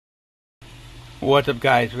What's up,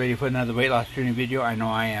 guys? Ready for another weight loss journey video? I know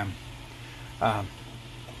I am.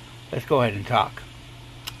 Let's go ahead and talk.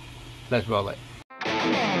 Let's roll it.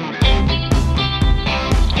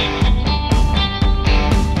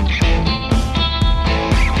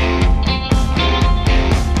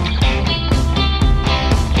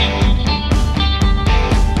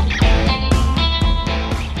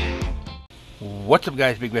 What's up,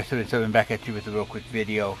 guys? BB77 back at you with a real quick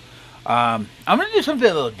video. I'm going to do something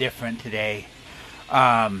a little different today.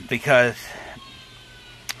 Because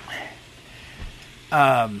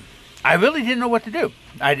I really didn't know what to do.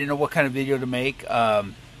 I didn't know what kind of video to make.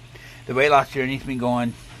 The weight loss journey's been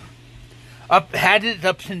going had its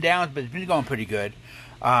ups and downs, but it's been going pretty good.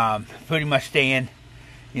 Pretty much staying,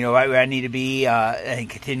 right where I need to be, and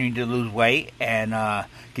continuing to lose weight, and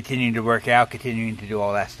continuing to work out, continuing to do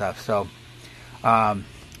all that stuff. So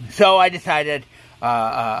I decided,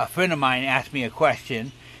 a friend of mine asked me a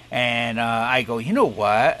question. And I go, you know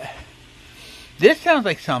what? This sounds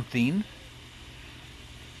like something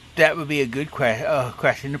that would be a good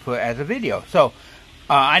question to put as a video. So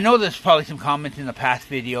I know there's probably some comments in the past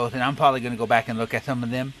videos, and I'm probably going to go back and look at some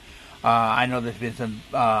of them. I know there's been some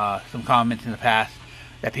comments in the past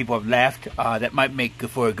that people have left that might make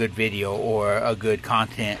for a good video or a good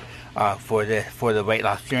content for the weight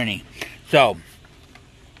loss journey. So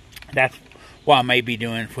that's what I might be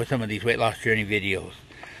doing for some of these weight loss journey videos.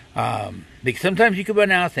 Because sometimes you can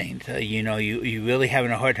run out of things. You really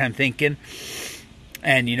having a hard time thinking,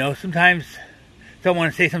 and sometimes someone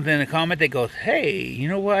will say something in a comment that goes, hey, you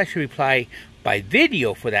know what, I should reply by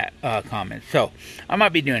video for that comment. So I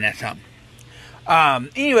might be doing that some.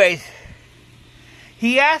 Anyways,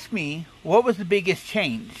 he asked me what was the biggest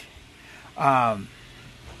change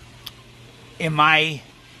in my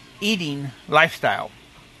eating lifestyle.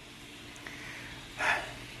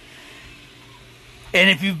 And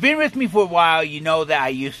if you've been with me for a while, you know that I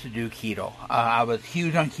used to do keto. I was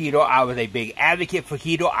huge on keto. I was a big advocate for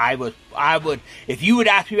keto. I would, if you would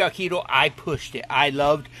ask me about keto, I pushed it. I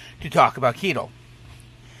loved to talk about keto.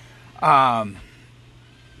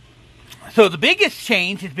 So the biggest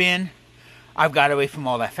change has been, I've got away from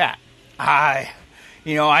all that fat. I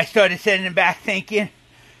started sitting back thinking,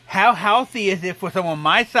 how healthy is it for someone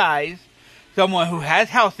my size, someone who has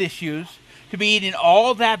health issues, to be eating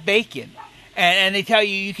all that bacon? And they tell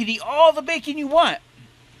you can eat all the bacon you want.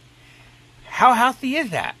 How healthy is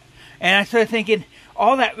that? And I started thinking,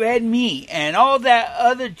 all that red meat and all that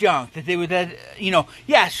other junk that they were,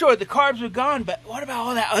 yeah, sure, the carbs were gone, but what about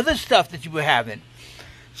all that other stuff that you were having?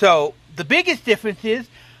 So the biggest difference is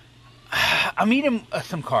I'm eating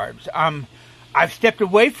some carbs. I've stepped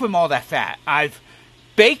away from all that fat.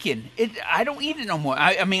 Bacon, I don't eat it no more.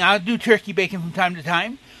 I mean, I'll do turkey bacon from time to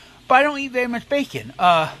time, but I don't eat very much bacon.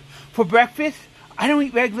 For breakfast, I don't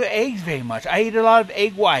eat regular eggs very much. I eat a lot of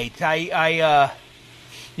egg whites. I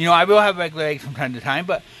will have regular eggs from time to time,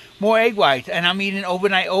 but more egg whites. And I'm eating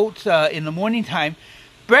overnight oats in the morning time.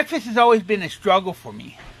 Breakfast has always been a struggle for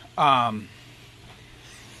me. I'm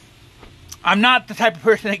not the type of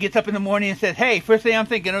person that gets up in the morning and says, hey, first thing I'm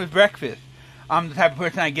thinking of is breakfast. I'm the type of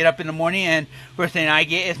person I get up in the morning and first thing I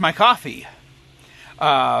get is my coffee.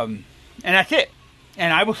 And that's it.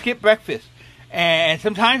 And I will skip breakfast. And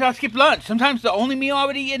sometimes I'll skip lunch. Sometimes the only meal I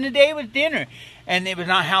would eat in the day was dinner. And it was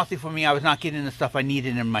not healthy for me. I was not getting the stuff I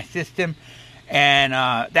needed in my system. And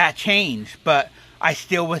that changed. But I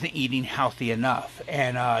still wasn't eating healthy enough.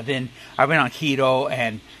 And then I went on keto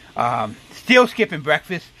and still skipping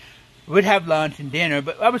breakfast. Would have lunch and dinner,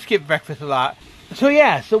 but I would skip breakfast a lot. So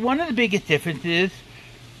yeah, so one of the biggest differences,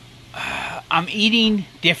 I'm eating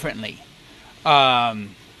differently.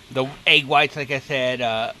 The egg whites, like I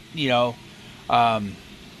said,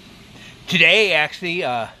 today, actually,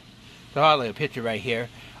 there's hardly a picture right here.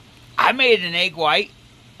 I made an egg white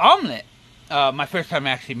omelet. My first time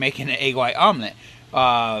actually making an egg white omelet.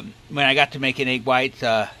 When I got to making egg whites,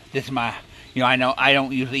 this is my, I know I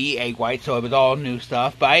don't usually eat egg whites, so it was all new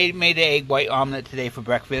stuff. But I made an egg white omelet today for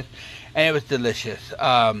breakfast, and it was delicious.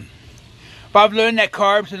 But I've learned that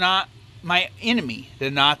carbs are not my enemy.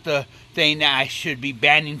 They're not the thing that I should be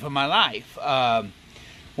banning from my life.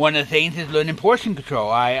 One of the things is learning portion control.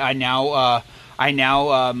 I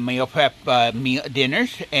now meal prep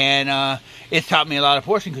dinners, and it's taught me a lot of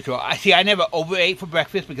portion control. I never overate for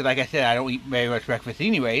breakfast because, like I said, I don't eat very much breakfast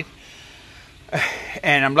anyways.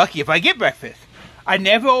 And I'm lucky if I get breakfast. I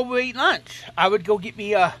never overate lunch. I would go get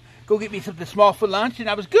me something small for lunch, and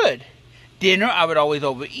I was good. Dinner, I would always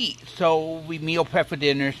overeat. So we meal prep for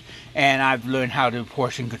dinners, and I've learned how to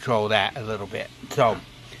portion control that a little bit. So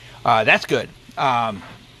that's good.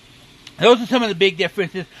 Those are some of the big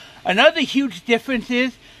differences. Another huge difference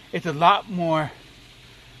is it's a lot more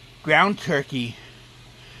ground turkey,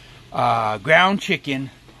 ground chicken,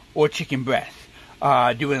 or chicken breast.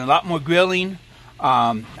 Doing a lot more grilling.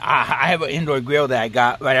 I have an indoor grill that I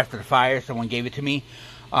got right after the fire. Someone gave it to me.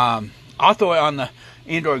 I'll throw it on the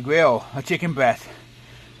indoor grill, a chicken breast,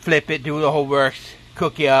 flip it, do the whole works,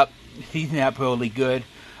 cook it up, season it up really good.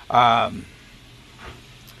 I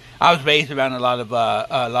was raised around a lot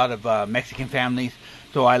of Mexican families,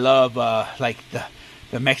 so I love like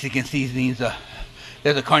the Mexican seasonings.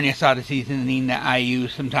 There's a carne asada seasoning that I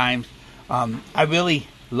use sometimes. I really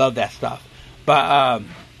love that stuff. But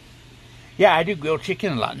yeah, I do grilled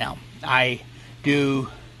chicken a lot now. I do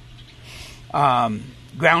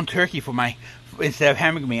ground turkey for my, instead of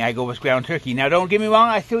hamburger meat, I go with ground turkey. Now, don't get me wrong,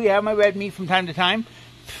 I still have my red meat from time to time.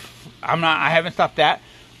 I haven't stopped that,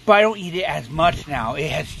 but I don't eat it as much now.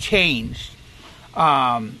 It has changed.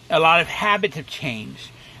 A lot of habits have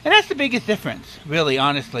changed, and that's the biggest difference, really,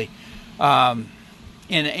 honestly,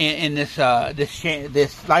 in this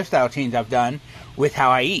lifestyle change I've done with how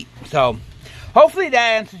I eat. So, hopefully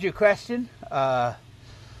that answers your question.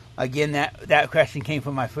 Again, that question came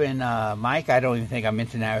from my friend Mike. I don't even think I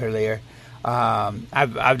mentioned that earlier.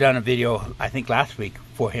 I've done a video, I think last week,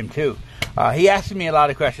 for him too. He asks me a lot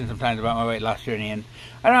of questions sometimes about my weight loss journey, and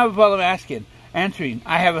I don't have a problem answering.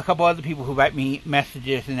 I have a couple other people who write me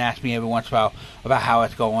messages and ask me every once in a while about how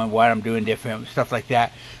it's going, what I'm doing different, stuff like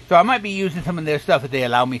that. So I might be using some of their stuff if they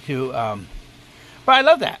allow me to. But I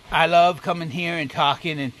love that. I love coming here and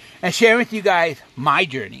talking and sharing with you guys my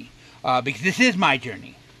journey. Because this is my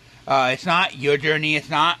journey. It's not your journey. It's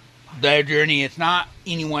not their journey. It's not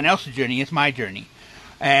anyone else's journey. It's my journey.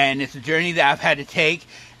 And it's a journey that I've had to take,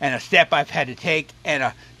 and a step I've had to take, and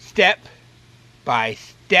a step-by-step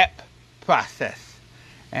process.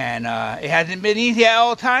 And it hasn't been easy at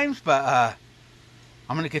all times, but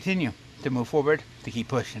I'm going to continue to move forward, to keep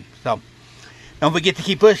pushing. So, don't forget to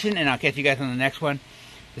keep pushing, and I'll catch you guys on the next one.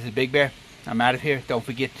 This is Big Bear. I'm out of here. Don't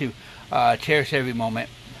forget to cherish every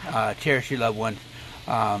moment. Cherish your loved ones.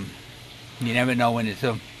 You never know when it's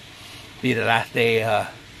be the last day.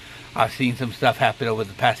 I've seen some stuff happen over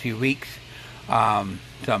the past few weeks. Some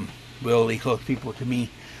really close people to me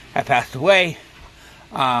have passed away.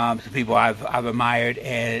 Some people I've admired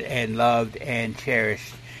and loved and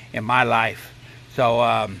cherished in my life.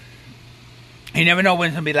 So you never know when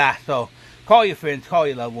it's gonna be last. So call your friends, call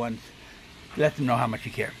your loved ones, let them know how much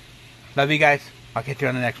you care. Love you guys. I'll catch you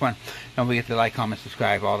on the next one. Don't forget to like, comment,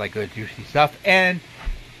 subscribe, all that good juicy stuff. And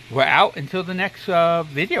we're out until the next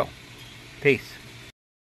video. Peace.